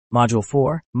Module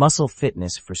 4, Muscle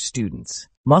Fitness for Students.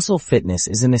 Muscle fitness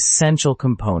is an essential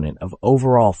component of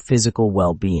overall physical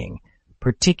well-being,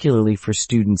 particularly for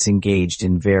students engaged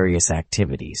in various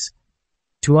activities.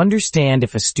 To understand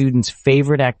if a student's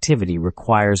favorite activity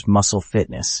requires muscle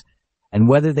fitness, and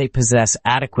whether they possess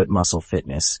adequate muscle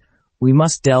fitness, we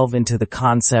must delve into the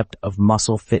concept of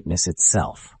muscle fitness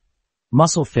itself.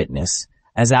 Muscle fitness,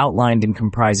 as outlined,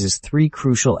 comprises three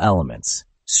crucial elements: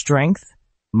 strength,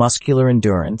 muscular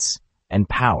endurance, and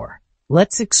power.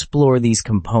 Let's explore these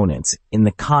components in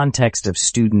the context of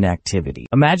student activity.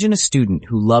 Imagine a student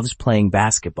who loves playing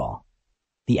basketball.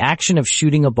 The action of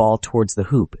shooting a ball towards the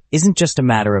hoop isn't just a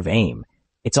matter of aim,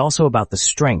 it's also about the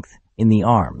strength in the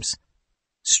arms.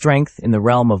 Strength in the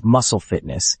realm of muscle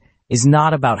fitness is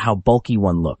not about how bulky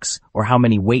one looks or how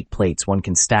many weight plates one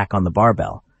can stack on the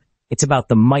barbell. It's about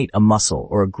the might a muscle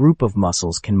or a group of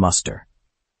muscles can muster.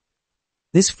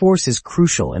 This force is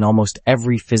crucial in almost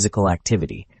every physical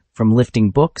activity, from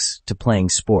lifting books to playing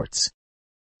sports.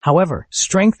 However,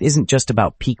 strength isn't just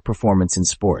about peak performance in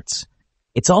sports.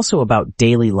 It's also about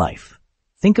daily life.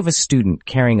 Think of a student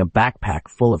carrying a backpack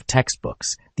full of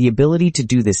textbooks. The ability to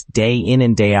do this day in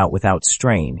and day out without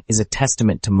strain is a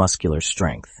testament to muscular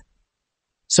strength.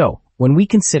 So, when we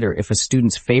consider if a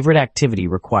student's favorite activity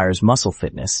requires muscle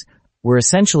fitness, we're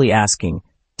essentially asking,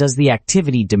 does the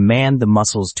activity demand the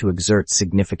muscles to exert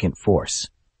significant force?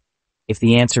 If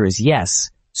the answer is yes,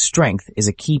 strength is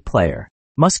a key player.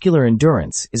 Muscular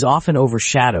endurance is often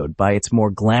overshadowed by its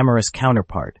more glamorous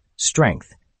counterpart,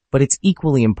 strength, but it's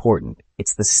equally important.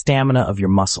 It's the stamina of your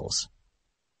muscles.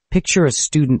 Picture a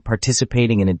student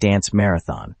participating in a dance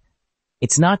marathon.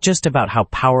 It's not just about how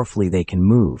powerfully they can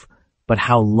move, but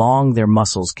how long their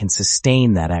muscles can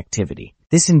sustain that activity.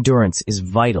 This endurance is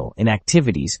vital in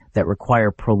activities that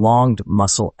require prolonged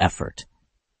muscle effort.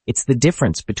 It's the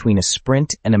difference between a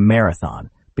sprint and a marathon,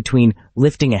 between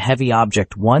lifting a heavy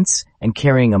object once and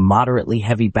carrying a moderately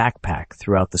heavy backpack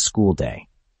throughout the school day.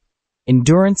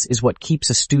 Endurance is what keeps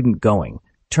a student going,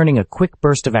 turning a quick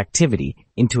burst of activity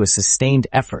into a sustained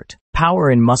effort. Power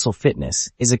in muscle fitness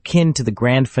is akin to the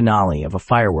grand finale of a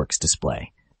fireworks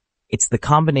display. It's the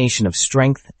combination of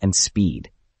strength and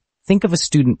speed. Think of a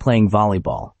student playing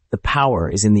volleyball. The power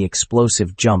is in the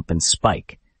explosive jump and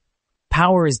spike.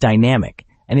 Power is dynamic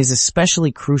and is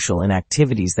especially crucial in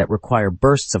activities that require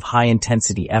bursts of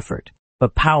high-intensity effort.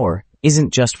 But power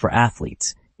isn't just for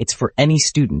athletes. It's for any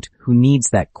student who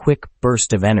needs that quick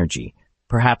burst of energy,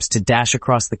 perhaps to dash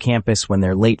across the campus when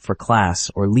they're late for class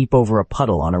or leap over a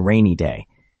puddle on a rainy day.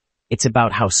 It's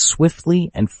about how swiftly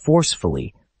and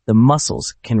forcefully the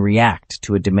muscles can react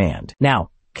to a demand. Now,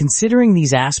 considering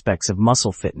these aspects of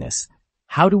muscle fitness,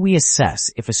 how do we assess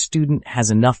if a student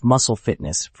has enough muscle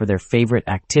fitness for their favorite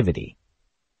activity?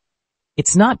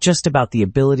 It's not just about the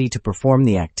ability to perform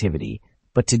the activity,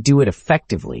 but to do it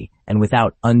effectively and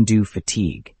without undue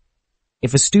fatigue.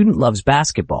 If a student loves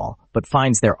basketball, but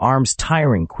finds their arms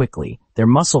tiring quickly, their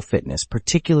muscle fitness,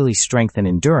 particularly strength and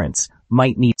endurance,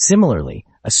 might need. Similarly,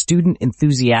 a student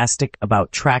enthusiastic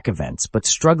about track events but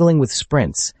struggling with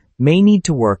sprints may need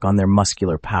to work on their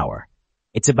muscular power.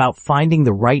 It's about finding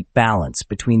the right balance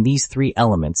between these three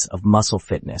elements of muscle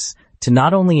fitness to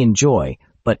not only enjoy,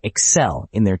 but excel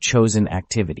in their chosen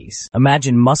activities.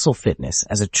 Imagine muscle fitness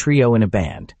as a trio in a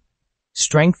band.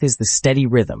 Strength is the steady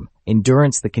rhythm,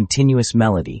 endurance the continuous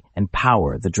melody, and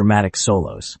power the dramatic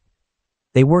solos.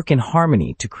 They work in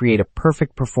harmony to create a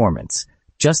perfect performance,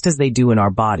 just as they do in our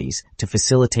bodies to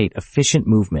facilitate efficient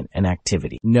movement and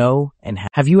activity.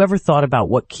 Have you ever thought about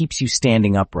what keeps you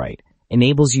standing upright,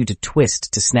 enables you to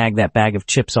twist to snag that bag of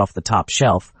chips off the top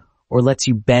shelf, or lets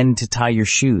you bend to tie your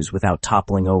shoes without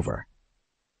toppling over?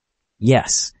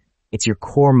 Yes, it's your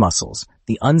core muscles,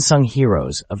 the unsung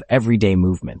heroes of everyday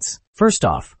movements. First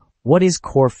off, what is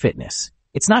core fitness?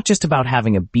 It's not just about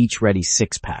having a beach-ready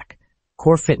six-pack.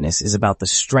 Core fitness is about the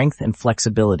strength and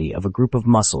flexibility of a group of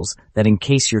muscles that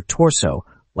encase your torso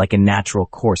like a natural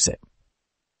corset.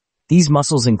 These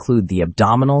muscles include the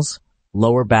abdominals,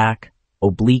 lower back,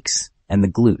 obliques, and the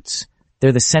glutes.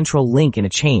 They're the central link in a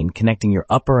chain connecting your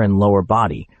upper and lower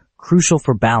body, crucial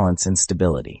for balance and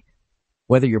stability.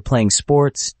 Whether you're playing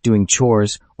sports, doing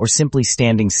chores, or simply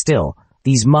standing still,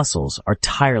 these muscles are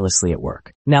tirelessly at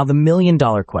work. Now, the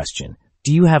million-dollar question,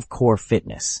 do you have core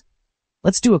fitness?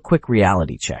 Let's do a quick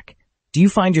reality check. Do you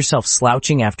find yourself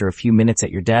slouching after a few minutes at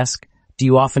your desk? Do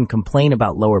you often complain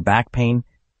about lower back pain?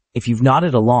 If you've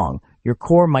nodded along, your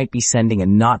core might be sending a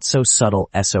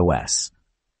not-so-subtle SOS.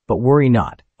 But worry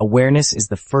not. Awareness is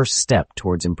the first step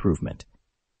towards improvement.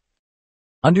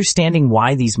 Understanding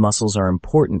why these muscles are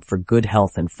important for good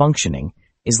health and functioning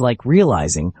is like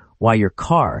realizing why your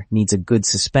car needs a good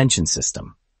suspension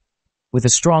system. With a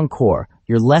strong core,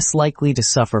 you're less likely to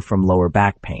suffer from lower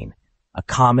back pain, a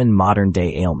common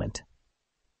modern-day ailment.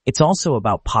 It's also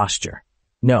about posture.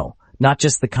 No, not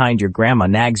just the kind your grandma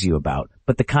nags you about,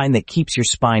 but the kind that keeps your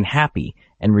spine happy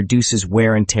and reduces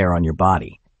wear and tear on your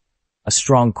body. A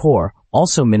strong core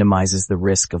also minimizes the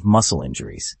risk of muscle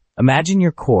injuries. Imagine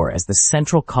your core as the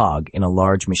central cog in a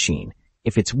large machine.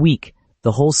 If it's weak,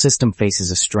 the whole system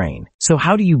faces a strain. So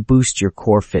how do you boost your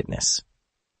core fitness?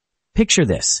 Picture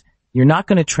this. You're not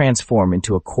going to transform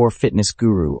into a core fitness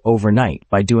guru overnight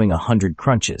by doing 100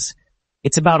 crunches.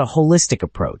 It's about a holistic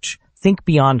approach. Think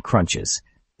beyond crunches.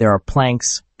 There are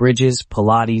planks, bridges,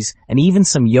 Pilates, and even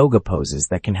some yoga poses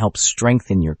that can help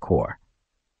strengthen your core.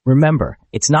 Remember,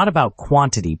 it's not about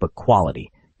quantity but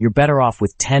quality. You're better off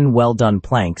with 10 well-done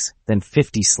planks than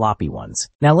 50 sloppy ones.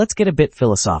 Now let's get a bit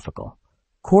philosophical.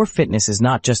 Core fitness is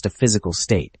not just a physical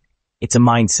state. It's a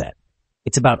mindset.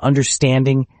 It's about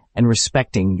understanding and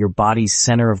respecting your body's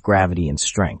center of gravity and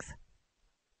strength.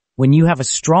 When you have a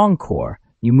strong core,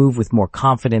 you move with more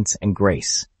confidence and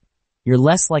grace. You're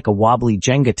less like a wobbly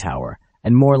Jenga tower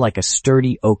and more like a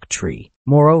sturdy oak tree.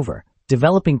 Moreover,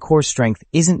 developing core strength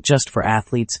isn't just for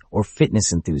athletes or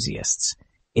fitness enthusiasts.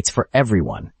 It's for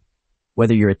everyone.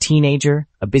 Whether you're a teenager,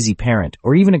 a busy parent,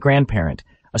 or even a grandparent,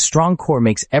 a strong core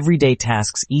makes everyday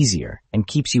tasks easier and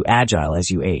keeps you agile as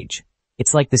you age.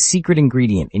 It's like the secret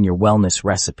ingredient in your wellness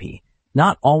recipe.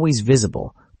 Not always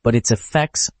visible, but its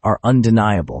effects are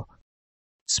undeniable.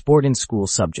 Sport in school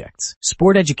subjects.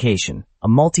 Sport education, a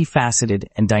multifaceted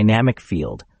and dynamic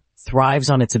field, thrives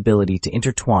on its ability to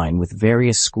intertwine with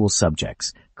various school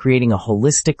subjects, creating a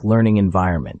holistic learning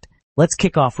environment. Let's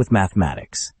kick off with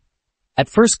mathematics. At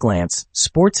first glance,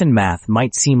 sports and math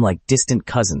might seem like distant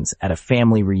cousins at a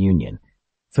family reunion.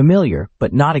 Familiar,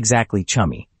 but not exactly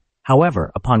chummy.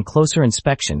 However, upon closer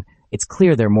inspection, it's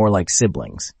clear they're more like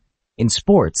siblings. In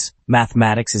sports,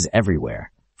 mathematics is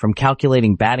everywhere. From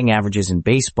calculating batting averages in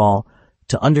baseball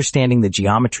to understanding the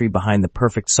geometry behind the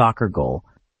perfect soccer goal,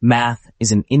 math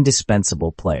is an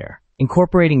indispensable player.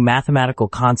 Incorporating mathematical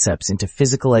concepts into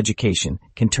physical education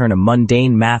can turn a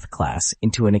mundane math class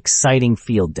into an exciting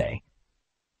field day.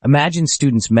 Imagine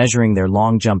students measuring their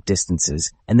long jump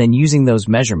distances and then using those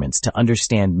measurements to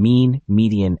understand mean,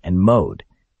 median, and mode.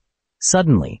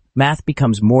 Suddenly, math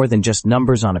becomes more than just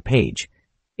numbers on a page.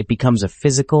 It becomes a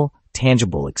physical,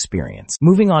 tangible experience.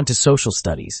 Moving on to social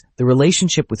studies, the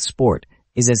relationship with sport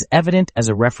is as evident as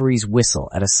a referee's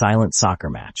whistle at a silent soccer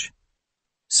match.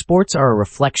 Sports are a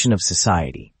reflection of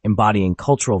society, embodying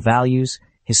cultural values,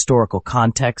 historical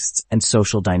contexts, and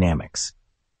social dynamics.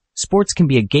 Sports can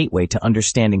be a gateway to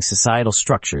understanding societal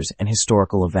structures and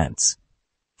historical events.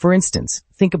 For instance,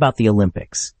 think about the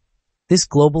Olympics. This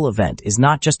global event is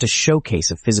not just a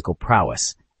showcase of physical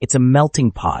prowess, it's a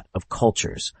melting pot of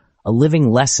cultures, a living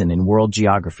lesson in world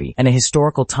geography, and a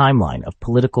historical timeline of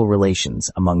political relations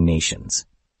among nations.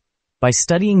 By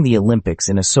studying the Olympics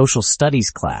in a social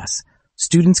studies class,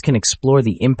 students can explore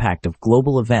the impact of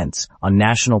global events on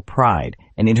national pride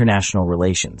and international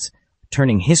relations,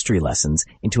 turning history lessons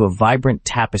into a vibrant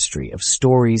tapestry of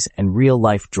stories and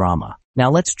real-life drama.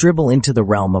 Now let's dribble into the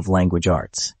realm of language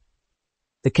arts.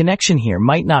 The connection here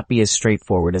might not be as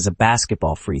straightforward as a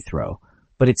basketball free throw,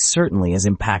 but it's certainly as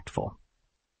impactful.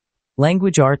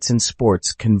 Language arts and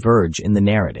sports converge in the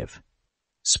narrative.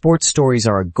 Sports stories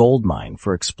are a goldmine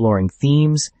for exploring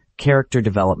themes, character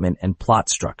development, and plot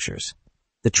structures.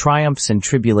 The triumphs and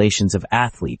tribulations of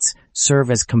athletes serve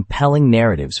as compelling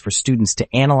narratives for students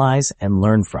to analyze and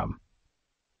learn from.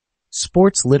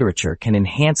 Sports literature can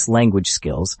enhance language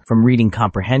skills from reading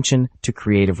comprehension to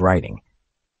creative writing.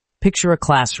 Picture a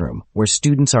classroom where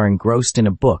students are engrossed in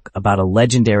a book about a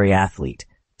legendary athlete,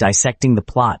 dissecting the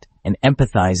plot and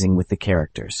empathizing with the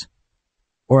characters.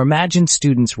 Or imagine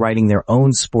students writing their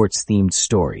own sports-themed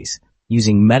stories,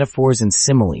 using metaphors and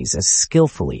similes as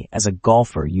skillfully as a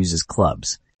golfer uses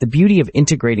clubs. The beauty of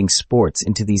integrating sports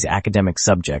into these academic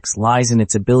subjects lies in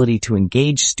its ability to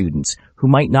engage students who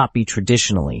might not be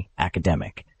traditionally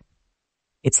academic.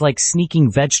 It's like sneaking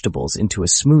vegetables into a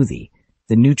smoothie.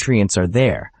 The nutrients are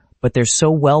there, but they're so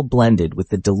well blended with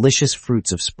the delicious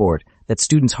fruits of sport that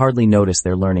students hardly notice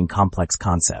they're learning complex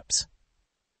concepts.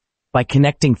 By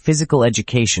connecting physical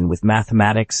education with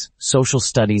mathematics, social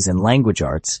studies, and language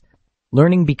arts,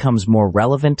 learning becomes more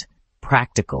relevant,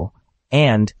 practical,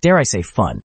 and, dare I say,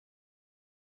 fun.